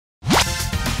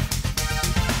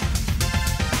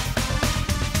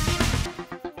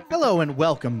Hello and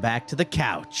welcome back to the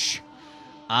couch.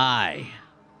 I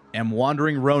am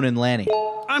Wandering Ronin Lanny.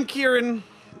 I'm Kieran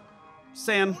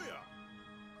San.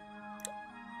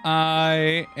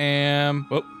 I am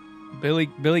Billy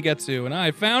Getsu, and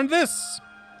I found this.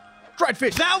 Dried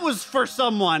fish. That was for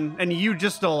someone, and you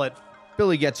just stole it.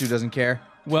 Billy Getsu doesn't care.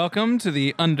 Welcome to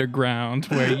the underground,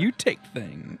 where you take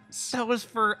things. That was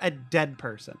for a dead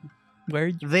person. Where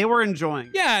you... They were enjoying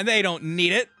it. Yeah, they don't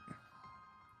need it.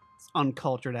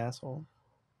 Uncultured asshole.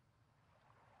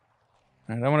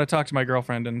 All right, I want to talk to my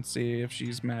girlfriend and see if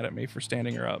she's mad at me for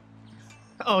standing her up.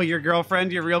 Oh, your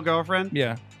girlfriend? Your real girlfriend?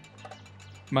 Yeah.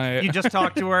 You just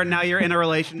talked to her, now you're in a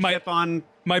relationship on...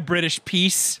 My British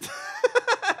peace.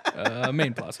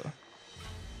 Main plaza.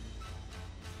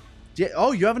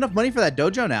 Oh, you have enough money for that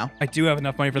dojo now. I do have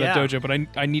enough money for that dojo, but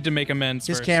I need to make amends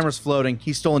His first. camera's floating.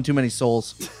 He's stolen too many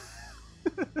souls.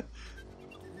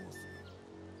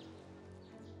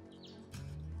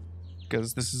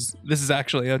 Because this is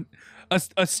actually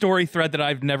a story thread that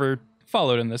I've never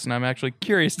followed in this, and I'm actually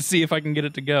curious to see if I can get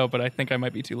it to go, but I think I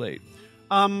might be too late.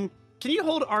 Can you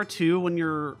hold R2 when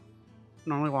you're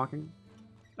normally walking?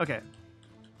 Okay.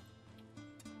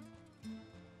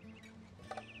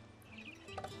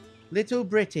 Little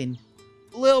Britain.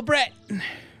 Little Brit.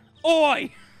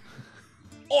 Oi!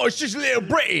 Oh, it's just Little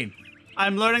Britain.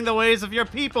 I'm learning the ways of your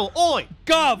people. Oi!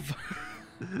 Gov!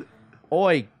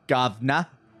 Oi, governor.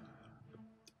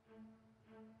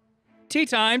 Tea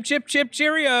time, chip chip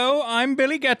cheerio. I'm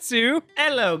Billy Getsu.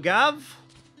 Hello, Gov.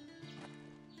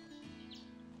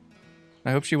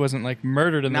 I hope she wasn't like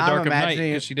murdered in the Now dark I'm of night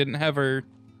imagining because she didn't have her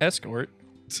escort.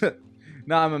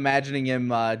 Now I'm imagining him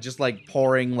just like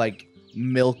pouring like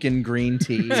milk and green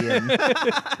tea. And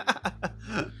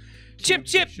Chip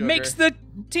chip sugar. makes the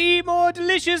tea more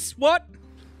delicious. What?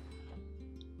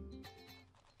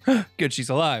 Good, she's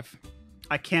alive.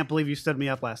 I can't believe you stood me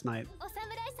up last night.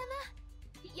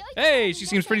 Hey, she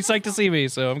seems pretty psyched to see me,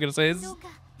 so I'm gonna say it's...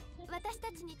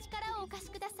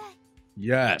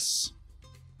 yes.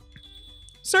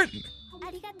 Certainly.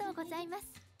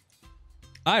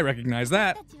 I recognize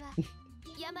that.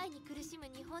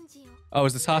 Oh,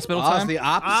 is this hospital Oh, it's time? the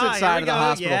opposite side of the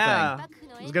hospital yeah. thing.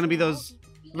 There's gonna be those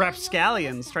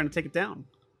rapscallions trying to take it down.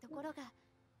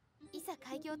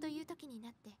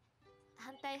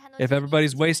 If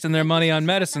everybody's wasting their money on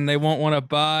medicine, they won't want to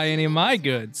buy any of my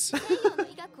goods.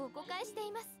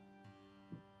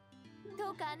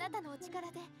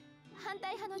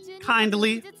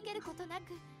 Kindly.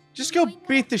 Just go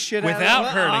beat the shit out Without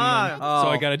of hurting them. Oh. So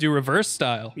I gotta do reverse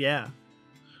style. Yeah.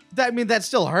 I mean, that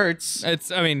still hurts. I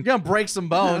mean, You're gonna break some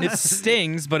bones. it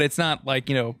stings, but it's not like,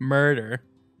 you know, murder.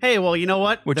 Hey, well, you know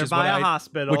what? Which They're is by what a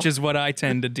hospital. Which is what I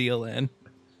tend to deal in.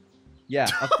 Yeah.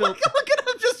 Look at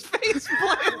him just face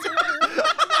plant.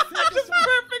 Just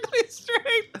perfectly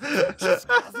straight.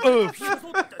 Oof.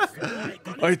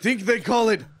 I think they call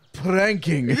it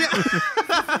pranking.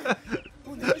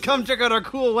 Come check out our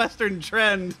cool Western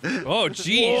trend. Oh,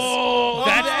 jeez. Whoa.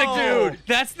 That's the dude.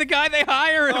 That's the guy they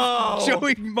hire if Oh.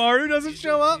 Joey Maru doesn't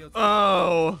show up.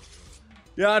 Oh.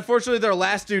 Yeah, unfortunately, their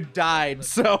last dude died,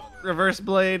 so... Reverse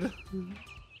blade.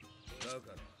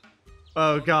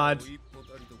 Oh, God.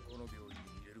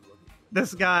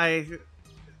 This guy...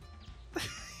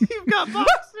 You've got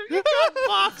boxers. You've got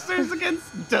boxers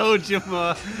against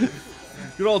Dojima.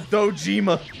 Good old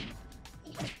Dojima.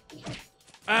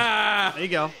 Ah! There you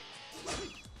go.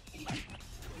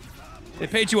 They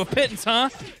paid you a pittance, huh?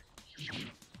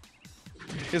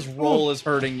 His roll is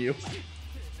hurting you.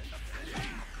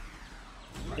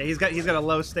 Yeah, he's got a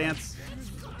low stance.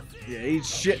 Yeah, he's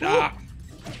shit. Ah.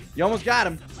 You almost got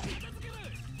him.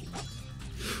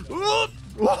 Whoa!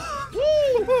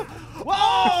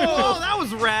 Whoa! That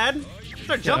was rad.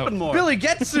 Start jumping more. Billy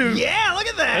Getsu. Yeah, look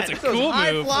at that. That's a Those cool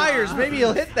high move. flyers. Maybe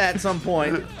he'll hit that at some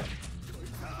point.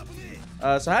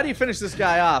 So how do you finish this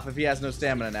guy off if he has no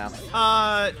stamina now?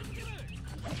 I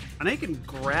know you can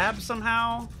grab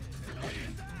somehow.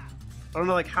 I don't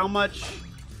know, like, how much...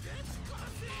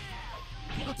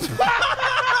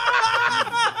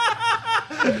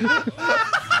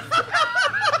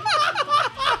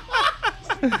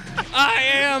 I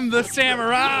am the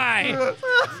samurai!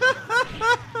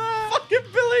 Fucking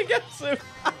Billy Getsu.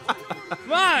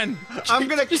 Come on! I'm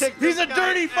gonna kick He's this a guy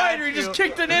dirty at fighter. He you. just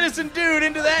kicked an innocent dude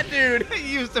into that dude.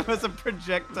 He used him as a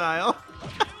projectile.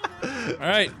 All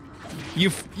right. You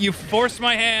forced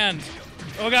my hand.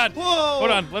 Oh, God. Whoa!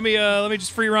 Hold on. Let me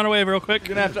just free run away real quick.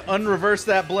 You're gonna have to unreverse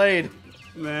that blade.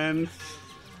 Man.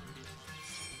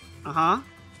 Uh-huh.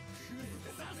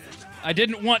 I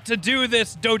didn't want to do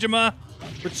this, Dojima.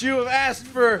 But you have asked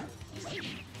for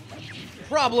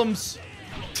problems.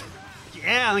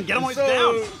 Yeah, and get him while he's So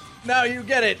down. Now you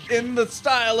get it in the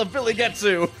style of Billy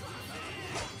Getsu.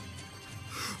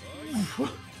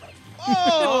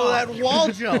 Oh, that wall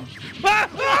jump.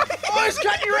 Oh, he's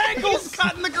cutting your ankles. He's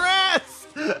cutting the grass.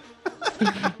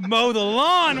 Mow the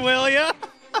lawn, will ya?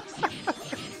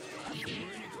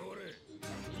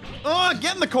 Oh,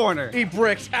 get in the corner. Eat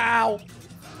bricks. Ow.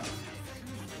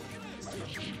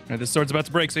 Right, this sword's about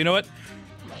to break, so you know what?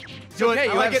 Do Okay, it.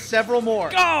 you I have like it. several more.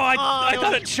 Oh, I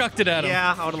thought it chucked it at him.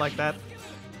 Yeah, I would have liked that.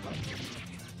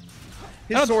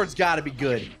 His sword's got to be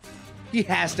good. He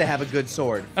has to have a good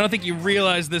sword. I don't think you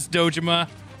realize this, Dojima.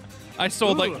 I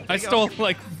stole Ooh, I stole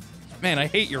like, man, I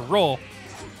hate your roll.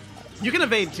 You can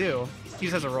evade too. He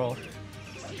just has a roll.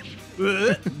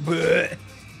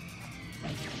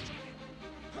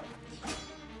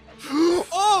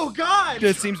 Oh God!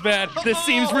 This seems bad. This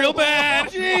seems real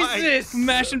bad. Jesus!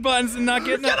 Mashing buttons and not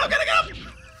getting Get up. him! Get him!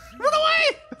 Run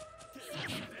away!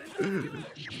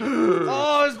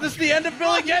 Oh, is this the end of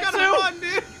Billy You gotta Getsu? run,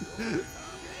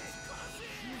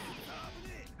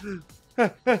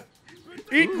 dude.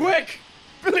 Eat quick!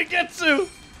 Billy Getsu!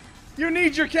 You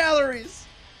need your calories.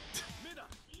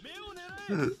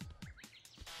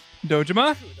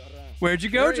 Dojima? Where'd you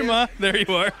go, There he Jima? There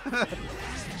you are.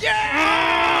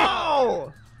 Yeah!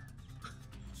 Oh!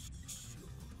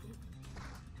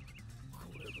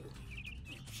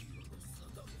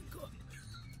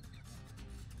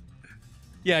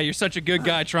 Yeah, you're such a good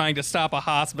guy trying to stop a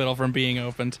hospital from being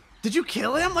opened. Did you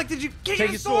kill him? Like, did you get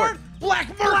Take his his sword. Black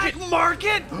market! Black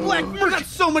market? Black You market! got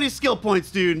so many skill points,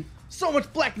 dude. So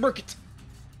much black market.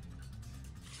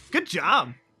 Good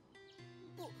job.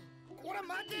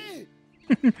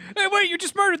 Hey, wait, you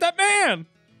just murdered that man!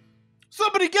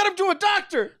 Somebody get him to a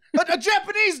doctor! A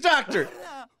Japanese doctor!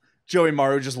 Joey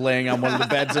Maru just laying on one of the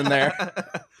beds in there.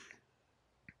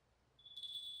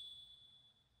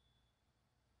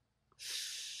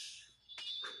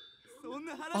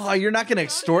 Oh, you're not gonna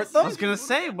extort I them? was gonna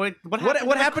say, what What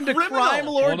happened to criminal? crime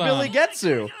lord Hold on. Billy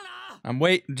Getsu? I'm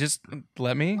waiting, just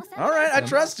let me. All right, I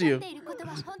trust you.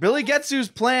 Billy Getsu's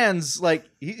plans, like,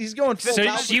 he's going full So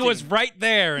Palpatine. she was right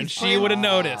there and she would have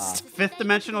noticed. Fifth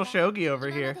dimensional shogi over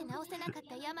here.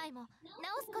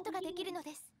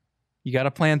 You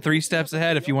gotta plan 3 steps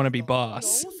ahead if you want to be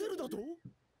boss.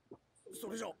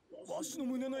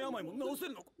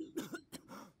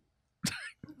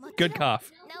 Good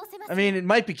cough. I mean, it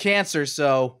might be cancer,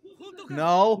 so...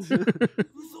 No?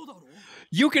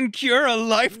 You can cure a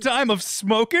lifetime of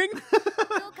smoking?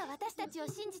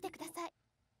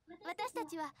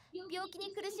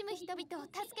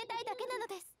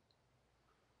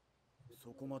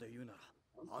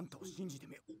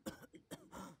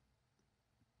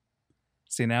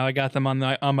 See, now I got them on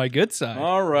my good side.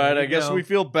 All right, There I you guess go. we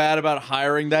feel bad about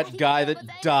hiring that guy that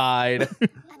died.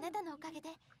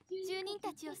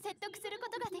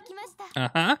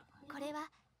 Uh-huh.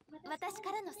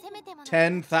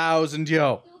 10,000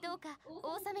 yo.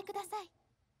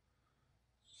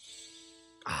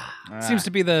 Seems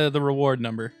to be the reward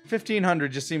number.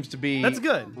 1,500 just seems to be... That's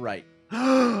good. Right.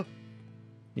 Yeah.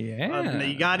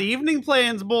 You got evening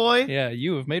plans, boy. Yeah,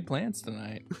 you have made plans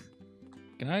tonight.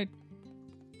 Can I?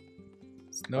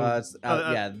 No. It's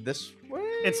out, yeah, this way?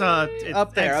 It's up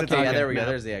there. exit Okay, on yeah, the there we go. map.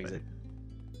 There's the exit.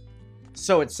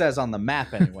 So it says on the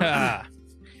map anyway. Ah,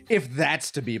 If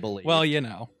that's to be believed. well, you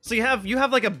know. So you have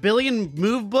like 1 billion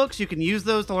move books. You can use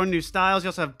those to learn new styles. You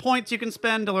also have points you can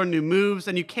spend to learn new moves,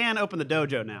 and you can open the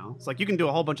dojo now. It's like you can do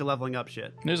a whole bunch of leveling up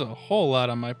shit. There's a whole lot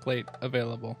on my plate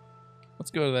available. Let's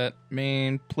go to that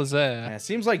main plaza. Yeah, it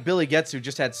seems like Billy Getsu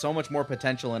just had so much more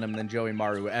potential in him than Joey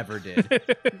Maru ever did.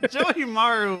 Joey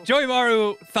Maru. Joey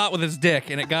Maru thought with his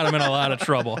dick, and it got him in a lot of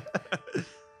trouble.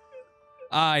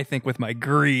 I think with my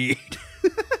greed.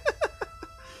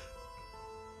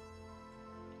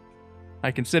 I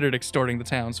considered extorting the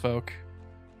townsfolk,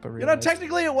 but You know, realized,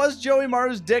 technically it was Joey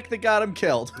Maru's dick that got him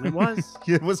killed. It was.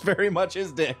 It was very much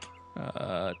his dick.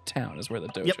 town is where the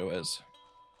dojo is.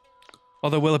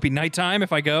 Although, will it be nighttime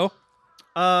if I go?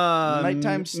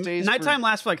 Nighttime stays Nighttime for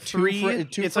lasts for like 3.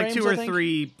 two It's like frames, 2 I or think?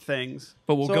 3 things.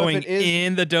 But will So if going it is-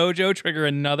 in the dojo trigger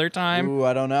another time? Ooh,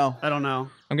 I don't know. I don't know.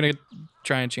 I'm gonna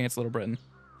try and chance Little Britain.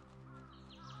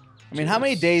 I mean, how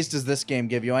many days does this game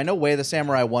give you? I know Way of the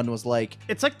Samurai 1 was like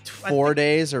It's like 4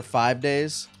 days or 5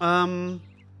 days. I don't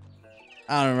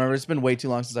remember. It's been way too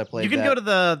long since I played you can that. go to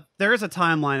the. There is a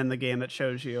timeline in the game that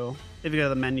shows you. If you go to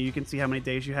the menu, you can see how many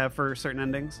days you have for certain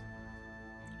endings.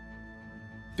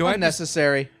 Do I have to,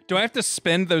 Unnecessary. do I have to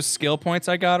spend those skill points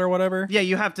I got or whatever? Yeah,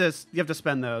 you have to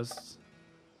spend those.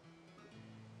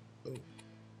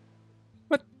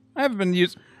 What? I haven't been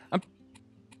using.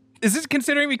 Is this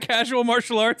considering me casual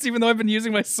martial arts even though I've been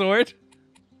using my sword?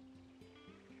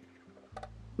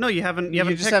 No, you haven't. You, You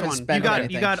haven't just picked haven't one. spent You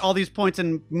anything. got all these points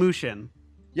in Mushin,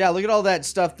 Yeah, look at all that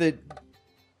stuff that.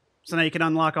 so now you can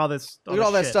unlock all this. Look at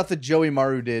all that shit. stuff that Joey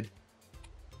Maru did.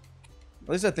 At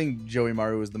least I think Joey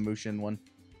Maru was the Mushin one.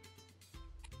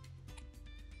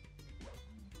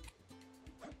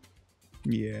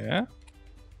 Yeah.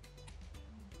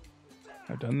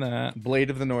 I've done that. Blade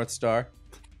of the North Star.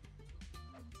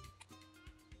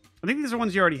 I think these are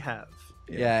ones you already have.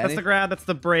 Yeah, That's the grab. That's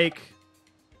the break.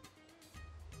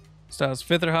 Styles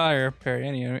 5th or higher, parry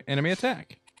any enemy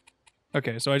attack.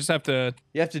 Okay, so I just have to...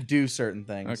 you have to do certain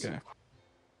things. Okay.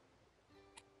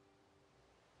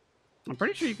 I'm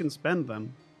pretty sure you can spend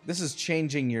them. This is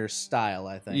changing your style,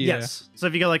 I think. Yeah. Yes. So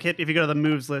if you go like if you go to the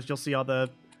moves list, you'll see all the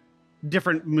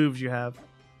different moves you have.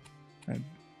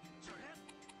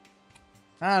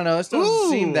 I don't know. This doesn't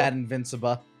seem Ooh. that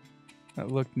invincible. That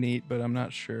looked neat, but I'm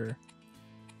not sure.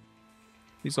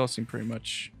 These all seem pretty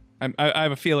much... I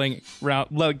have a feeling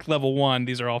level 1,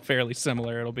 these are all fairly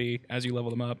similar. It'll be as you level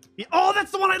them up. Yeah, oh,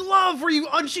 that's the one I love, where you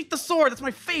unsheath the sword. That's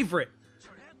my favorite.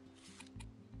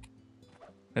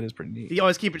 That is pretty neat. You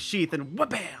always keep it sheathed and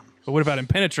wha-bam. But what about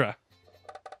Impenetra?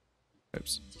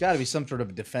 Oops. It's got to be some sort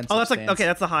of defensive Oh, that's like stance. okay.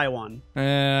 That's the high one.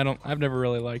 I've never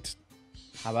really liked...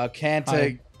 How about Kanta?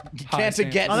 High Kanta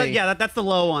stance. get Oh, me. yeah, that's the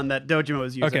low one that Dojima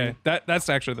was using. Okay, that's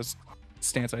actually the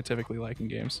stance I typically like in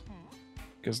games.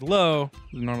 Because low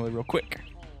is normally real quick.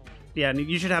 Yeah, and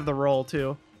you should have the roll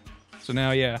too. So now,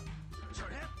 yeah.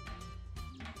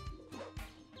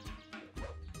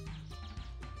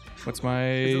 What's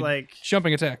my Is it like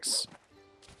jumping attacks?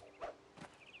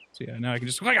 So yeah, now I can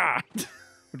just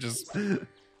which is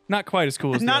not quite as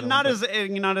cool as the not other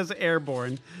one, not as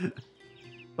airborne.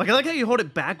 Like I like how you hold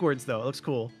it backwards though. It looks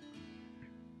cool.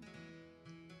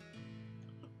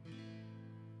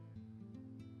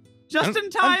 Just in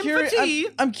time for tea.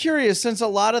 I'm curious since a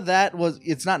lot of that was.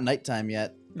 It's not nighttime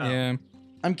yet. but yeah.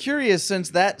 I'm curious since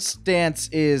that stance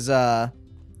is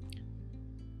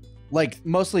like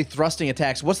mostly thrusting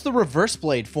attacks. What's the reverse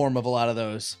blade form of a lot of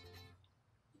those?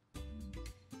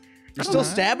 You're still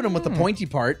stabbing them with the pointy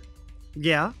part.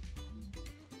 Yeah.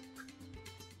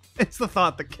 It's the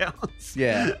thought that counts.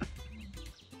 Yeah.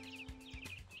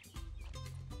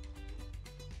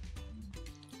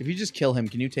 If you just kill him,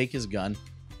 can you take his gun?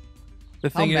 The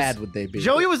How thing mad is, would they be?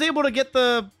 Joey was able to get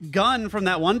the gun from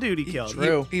that one dude he killed.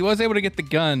 True. he was able to get the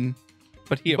gun,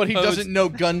 but he But he opposed, doesn't know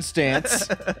gun stance.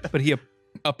 But he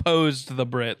opposed the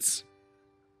Brits.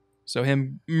 So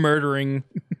him murdering.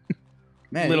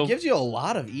 Man, Little- it gives you a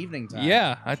lot of evening time.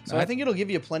 Yeah, So I think it'll give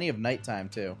you plenty of nighttime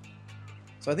too.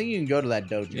 So I think you can go to that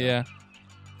dojo. yeah.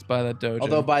 Let's buy that dojo.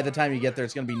 Although by the time you get there,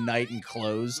 it's gonna be night and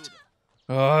closed.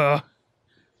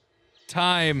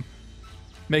 Time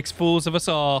makes fools of us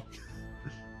all.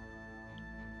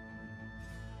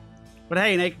 But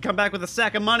hey, Nate, come back with a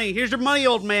sack of money. Here's your money,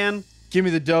 old man. Give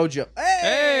me the dojo. Hey!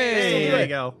 Hey! There you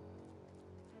go.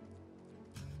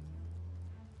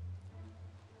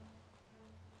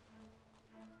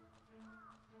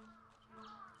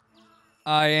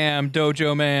 I am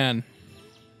Dojo Man.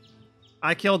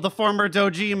 I killed the former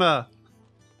Dojima.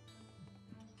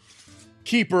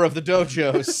 Keeper of the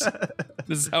dojos.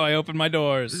 This is how I open my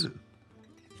doors.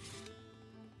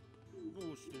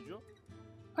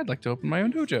 I'd like to open my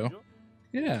own dojo.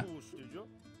 Yeah. I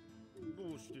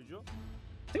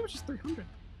think it was just 300.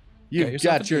 You yourself a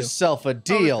got deal. yourself a Oh,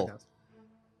 deal.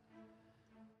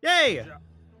 Yay!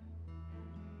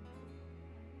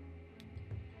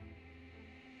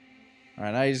 All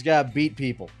right, now you just gotta beat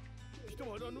people.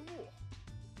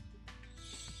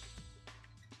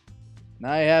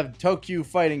 Now you have Tokyo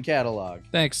Fighting Catalog.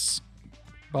 Thanks,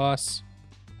 boss.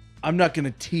 I'm not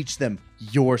gonna teach them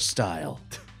your style.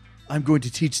 I'm going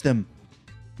to teach them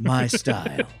my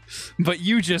style. But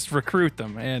you just recruit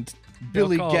them, and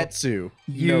Billy they'll call Getsu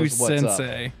you knows what's up.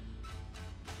 sensei.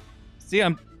 See,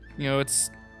 it's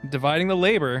dividing the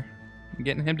labor, and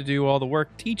getting him to do all the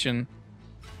work teaching,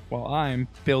 while I'm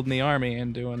building the army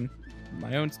and doing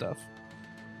my own stuff.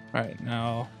 All right,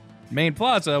 now main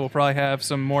plaza will probably have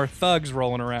some more thugs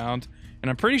rolling around, and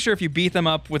I'm pretty sure if you beat them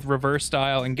up with reverse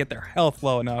style and get their health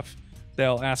low enough,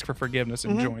 they'll ask for forgiveness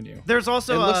and join you. There's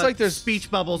also It looks like there's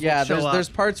speech bubbles. Yeah, will show up. there's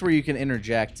parts where you can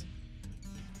interject.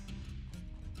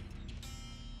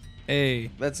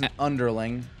 Hey, That's an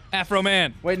underling. Afro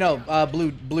Man. Wait, no,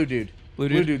 blue dude. Blue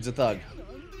dude? Blue dude's a thug.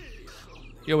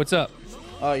 Yo, what's up?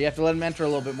 Oh, you have to let him enter a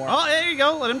little bit more. Oh, there you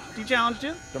go. Let him. He challenged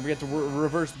you. Don't forget to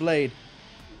reverse blade.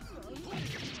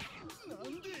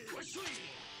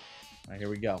 All right, here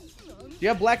we go. Do you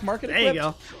have black market There equipped? you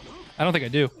go. I don't think I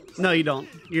do. No, you don't.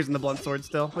 You're using the blunt sword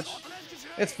still, which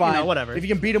It's fine. whatever. If you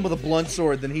can beat him with a blunt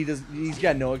sword, then he's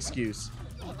got no excuse.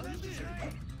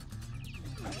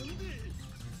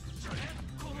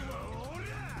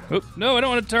 Oop, no, I don't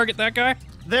want to target that guy.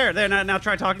 There. Now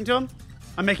try talking to him.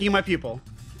 I'm making you my pupil.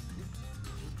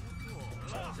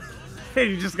 Hey,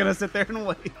 you're just gonna sit there and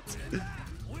wait.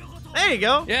 There you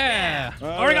go. Yeah. All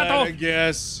right, Arigato. I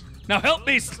guess. Now help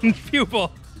me,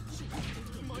 pupil.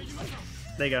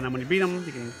 There you go. Now when you beat him,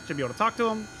 should be able to talk to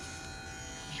him.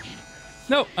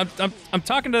 No, I'm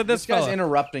talking to this This guy's fella.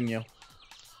 interrupting you.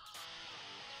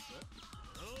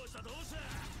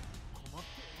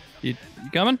 You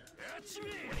coming?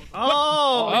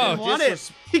 Oh, he didn't Oh, want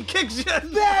it. He kicks you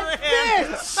in the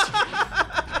hand.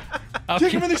 I'll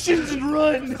Kick him in the shins and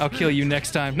run. I'll kill you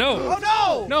next time. No. Oh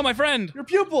no! No, my friend. Your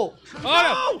pupil.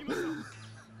 Oh,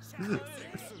 no.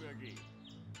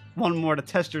 One more to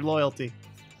test your loyalty.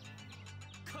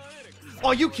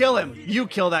 Oh, you kill him. You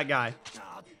kill that guy.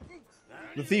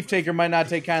 The thief taker might not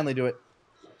take kindly to it.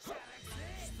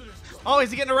 Oh,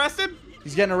 is he getting arrested?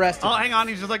 He's getting arrested. Oh, hang on.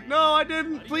 He's just like, no, I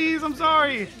didn't. Please, I'm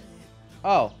sorry.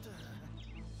 Oh.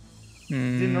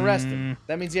 Didn't arrest him.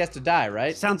 That means he has to die,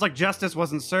 right? Sounds like justice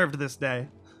wasn't served this day.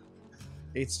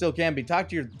 It still can be. Talk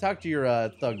to your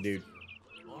thug dude.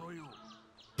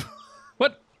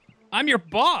 What? I'm your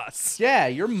boss. Yeah,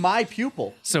 you're my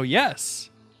pupil. So yes.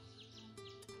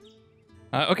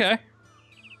 Okay.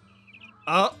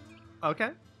 Oh, okay.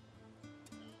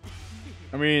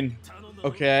 I mean,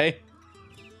 okay.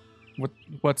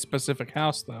 What specific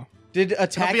house though? Did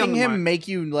attacking the him mark.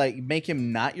 make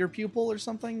him not your pupil or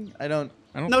something? I don't.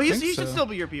 No, he think should so. still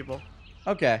be your people.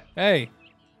 Okay. Hey,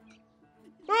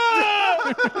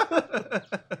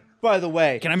 By the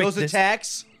way, Can I make those this-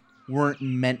 attacks weren't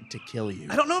meant to kill you.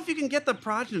 I don't know if you can get the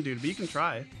progeny dude, but you can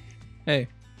try. hey.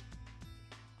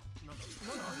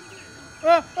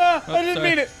 I didn't sorry.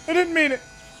 mean it. I didn't mean it.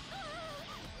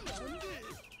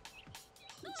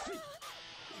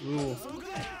 Ooh.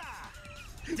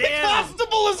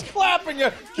 Constable is clapping you.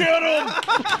 Get him.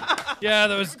 Yeah,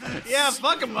 that was. Yeah,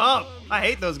 fuck him up. I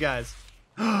hate those guys.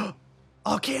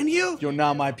 Oh, can you? You're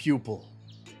now my pupil.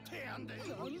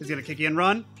 He's gonna kick you and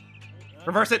run.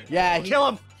 Reverse it. Yeah, Kill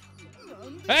him.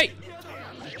 Hey,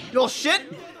 You little shit.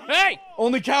 hey.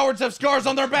 Only cowards have scars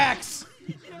on their backs.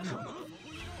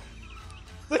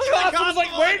 The constable's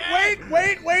like,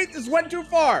 wait. This went too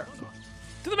far.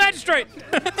 To the magistrate.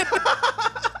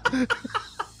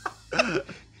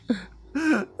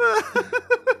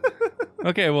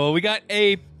 Okay, well, we got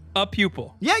a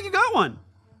pupil. Yeah, you got one.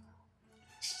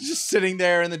 Just sitting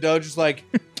there in the dojo, just like,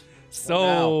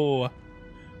 So,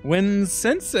 when's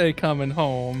Sensei coming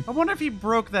home? I wonder if he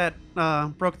broke that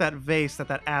vase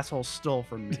that asshole stole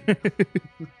from me.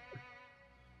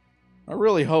 I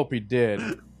really hope he did.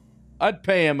 I'd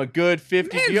pay him a good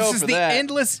 50 Man, PO this is for the that.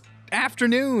 endless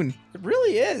afternoon. It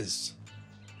really is.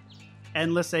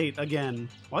 Endless 8 again.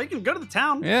 Well, you can go to the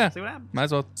town. Yeah. See what happens. Might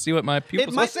as well see what my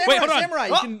pupils. might- Samurai, Wait, hold on. Samurai,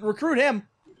 Oh. you can recruit him.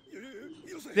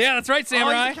 Yeah, that's right, Oh,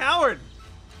 Samurai. he's a coward.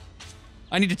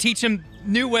 I need to teach him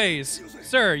new ways.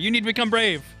 Sir, you need to become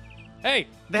brave. Hey.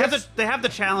 They have to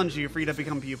challenge you for you to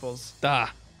become pupils.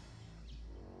 Ah.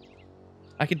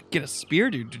 I could get a spear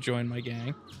dude to join my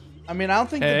gang. I mean, I don't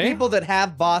think Hey? the people that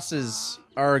have bosses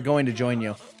are going to join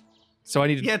you. So I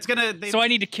need to, Yeah, it's gonna. so I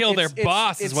need to kill their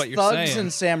boss is it's what you're thugs saying. and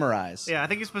samurais. Yeah, I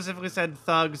think you specifically said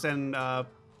thugs and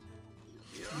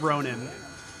Ronin.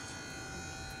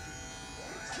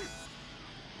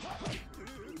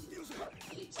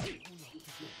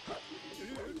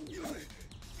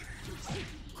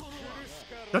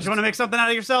 Don't you want to make something out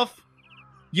of yourself?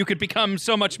 You could become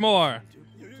so much more.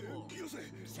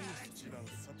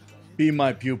 Be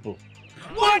my pupil.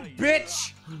 What,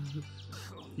 bitch?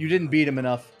 You didn't beat him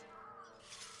enough.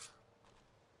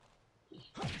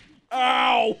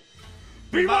 Ow!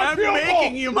 Be my I'm pupil!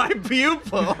 making you my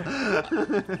pupil.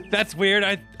 That's weird.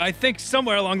 I think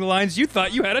somewhere along the lines you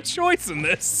thought you had a choice in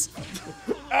this.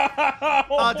 Did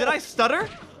I stutter?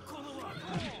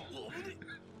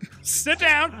 Sit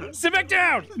down. Sit back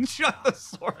down. Shut the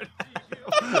sword.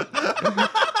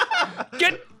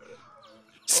 Get.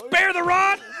 Spare the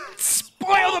rod.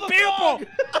 Spoil the pupil.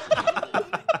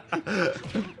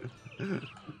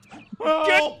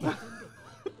 Help!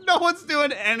 No one's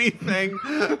doing anything.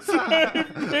 I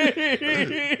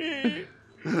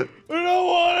don't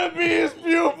want to be his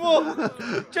pupil.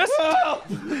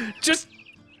 Just.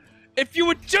 If you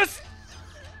would just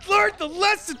learn the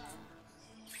lesson.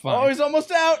 Fine. Oh, he's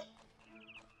almost out.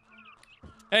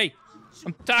 Hey,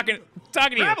 I'm talking to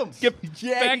you. Grab him. Get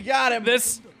Yeah, back you got him.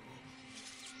 This.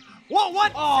 Whoa,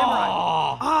 what? Samurai.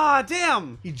 Oh, Ah,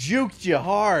 damn. he juked you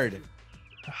hard.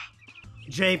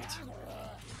 Japed.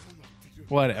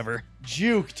 Whatever.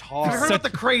 Juked Have you heard hard. about the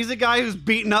crazy guy who's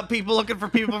beating up people looking for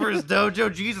people for his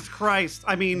dojo? Jesus Christ.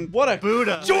 I mean, What a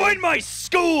Buddha. Join my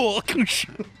school.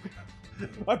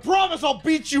 I promise I'll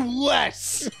beat you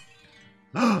less.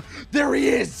 There he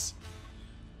is.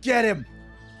 Get him.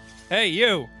 Hey,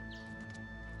 you.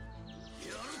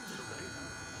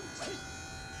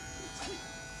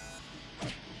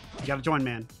 You gotta join,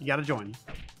 man. You gotta join.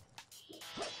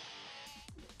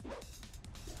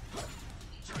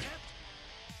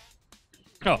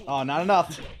 Oh, not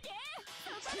enough.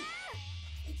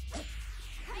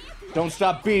 Don't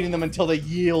stop beating them until they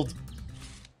yield.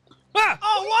 Ah!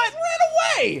 Oh, what? He ran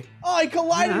away. Oh, he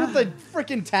collided with the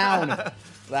freaking town.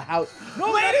 The house.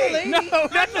 No, lady. No,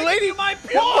 not the lady. My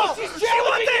pupil! Whoa, she's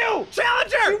challenging you.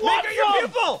 Challenge her! She Make wants her your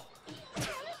some. pupil!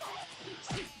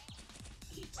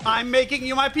 I'm making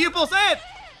you my pupil, say it!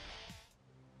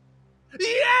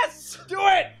 Yes! Do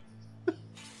it.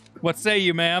 What say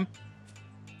you, ma'am?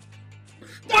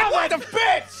 What the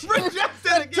bitch?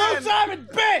 Rejected again! Two-timing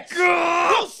bitch!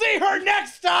 You'll see her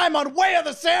next time on Way of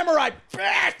the Samurai,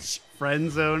 bitch!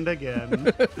 Friend zoned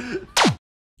again.